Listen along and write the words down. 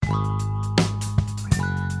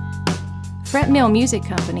Fret Mill Music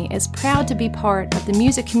Company is proud to be part of the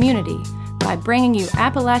music community by bringing you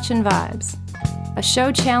Appalachian Vibes, a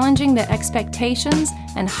show challenging the expectations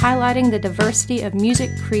and highlighting the diversity of music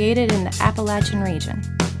created in the Appalachian region.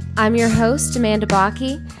 I'm your host, Amanda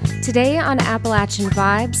Bakke. Today on Appalachian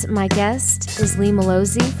Vibes, my guest is Lee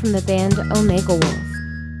Malozzi from the band Omega Wolf.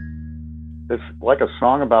 It's like a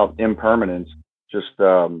song about impermanence, just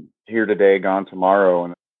here today, gone tomorrow.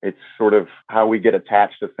 And it's sort of how we get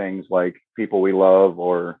attached to things like people we love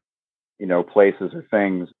or, you know, places or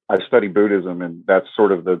things. I study Buddhism, and that's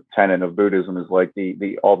sort of the tenet of Buddhism is like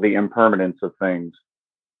all the impermanence of things.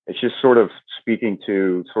 It's just sort of speaking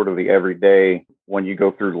to sort of the everyday when you go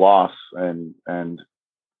through loss and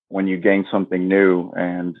when you gain something new,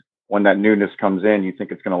 and when that newness comes in, you think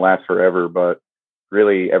it's going to last forever, but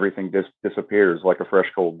really everything disappears like a fresh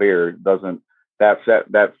cold beer. It doesn't.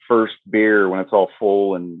 That first beer when it's all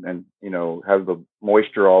full and you know has the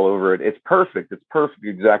moisture all over it. It's perfect. It's perfect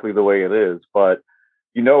exactly the way it is. But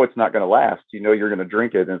you know it's not going to last. You know you're going to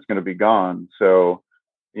drink it and it's going to be gone. So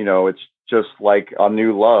you know it's just like a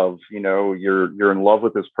new love. You know you're in love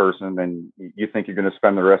with this person and you think you're going to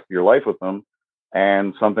spend the rest of your life with them,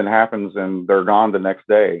 and something happens and they're gone the next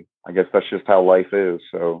day. I guess that's just how life is.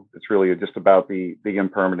 So it's really just about the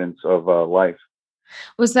impermanence of life.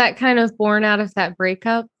 Was that kind of born out of that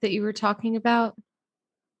breakup that you were talking about?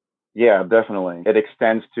 Yeah, definitely. It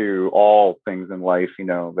extends to all things in life, you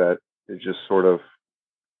know, that is just sort of,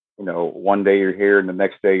 you know, one day you're here and the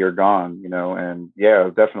next day you're gone, you know, and yeah,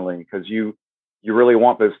 definitely. Because you really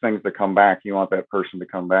want those things to come back. You want that person to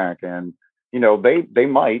come back, and, you know, they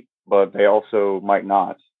might, but they also might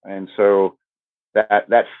not. And so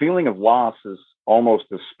that feeling of loss is almost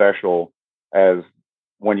as special as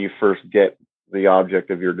when you first get the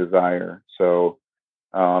object of your desire. So,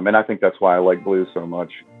 and I think that's why I like blues so much,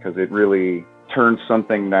 because it really turns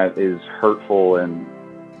something that is hurtful and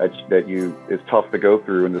that is tough to go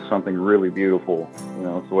through into something really beautiful. You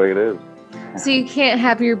know, it's the way it is. So you can't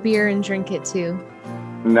have your beer and drink it too?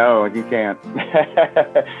 No, you can't.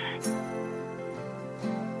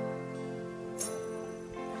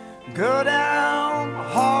 Go down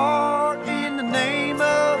hard in the name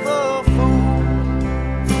of a fool.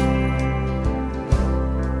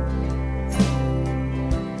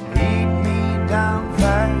 Lead me down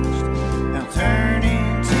fast and turn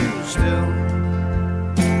into stone.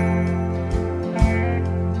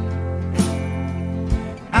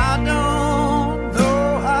 I don't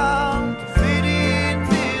know how to fit in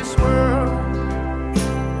this world.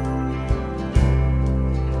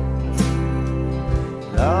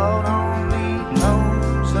 Lord only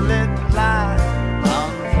knows, so let the light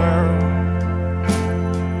unfurl.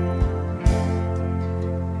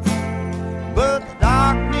 But the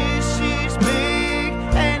darkness is big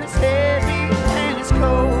and it's heavy and it's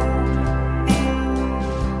cold.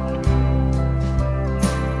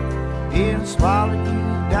 It'll swallow you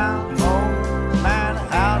down, no matter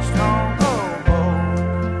how strong or bold.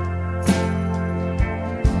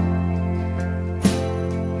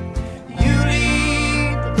 You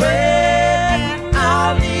lead the way and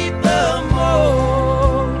I'll lead the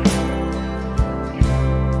mold.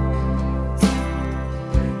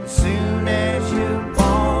 As soon as you're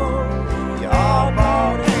born, you're all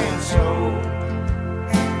bought and sold.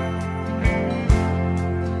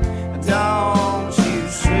 Don't you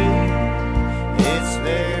see? It's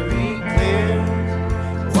very clear.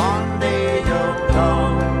 One day you're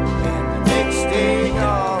gone, and the next day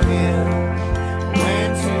you're here. When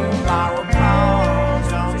tomorrow comes,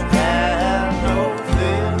 don't you have no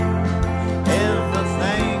fear.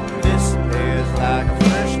 Everything disappears like a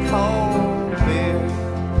fresh cold beer.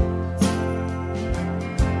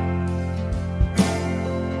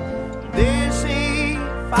 There's a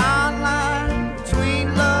fine line between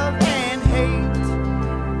love and hate.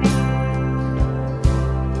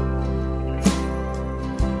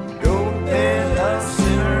 Go to bed a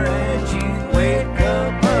sinner and you wake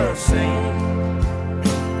up a saint.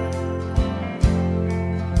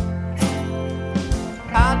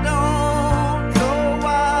 I don't know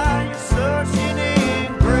why you're searching in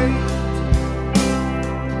great.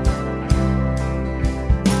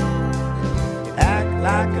 You act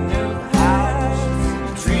like a new house,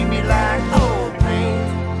 you treat me like old paint.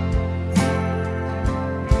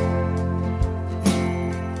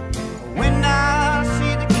 When I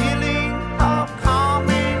see the killing of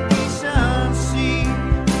common decency,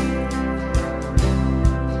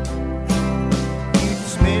 you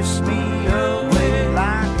dismiss me away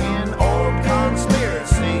like an old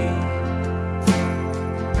conspiracy.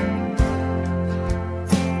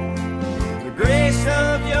 The grace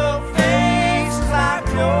of your face is like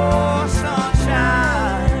no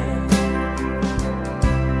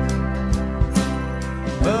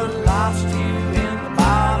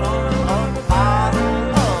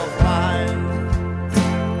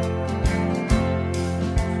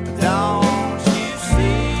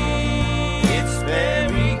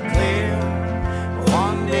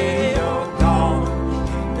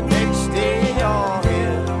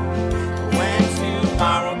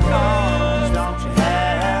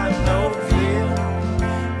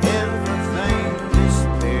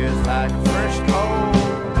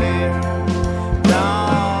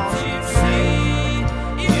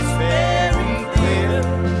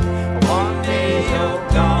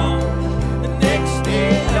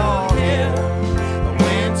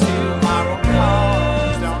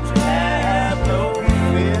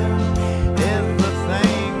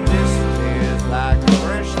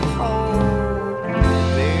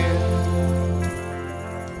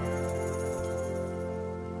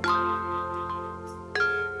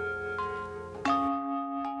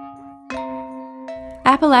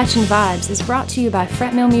Appalachian Vibes is brought to you by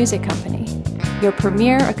Fret Mill Music Company, your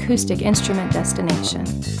premier acoustic instrument destination.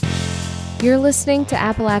 You're listening to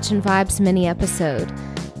Appalachian Vibes mini-episode.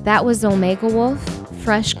 That was Omega Wolf,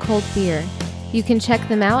 Fresh Cold Beer. You can check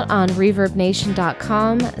them out on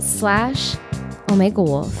reverbnation.com/Omega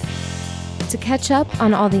Wolf. To catch up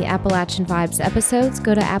on all the Appalachian Vibes episodes,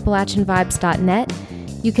 go to appalachianvibes.net.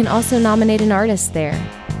 You can also nominate an artist there.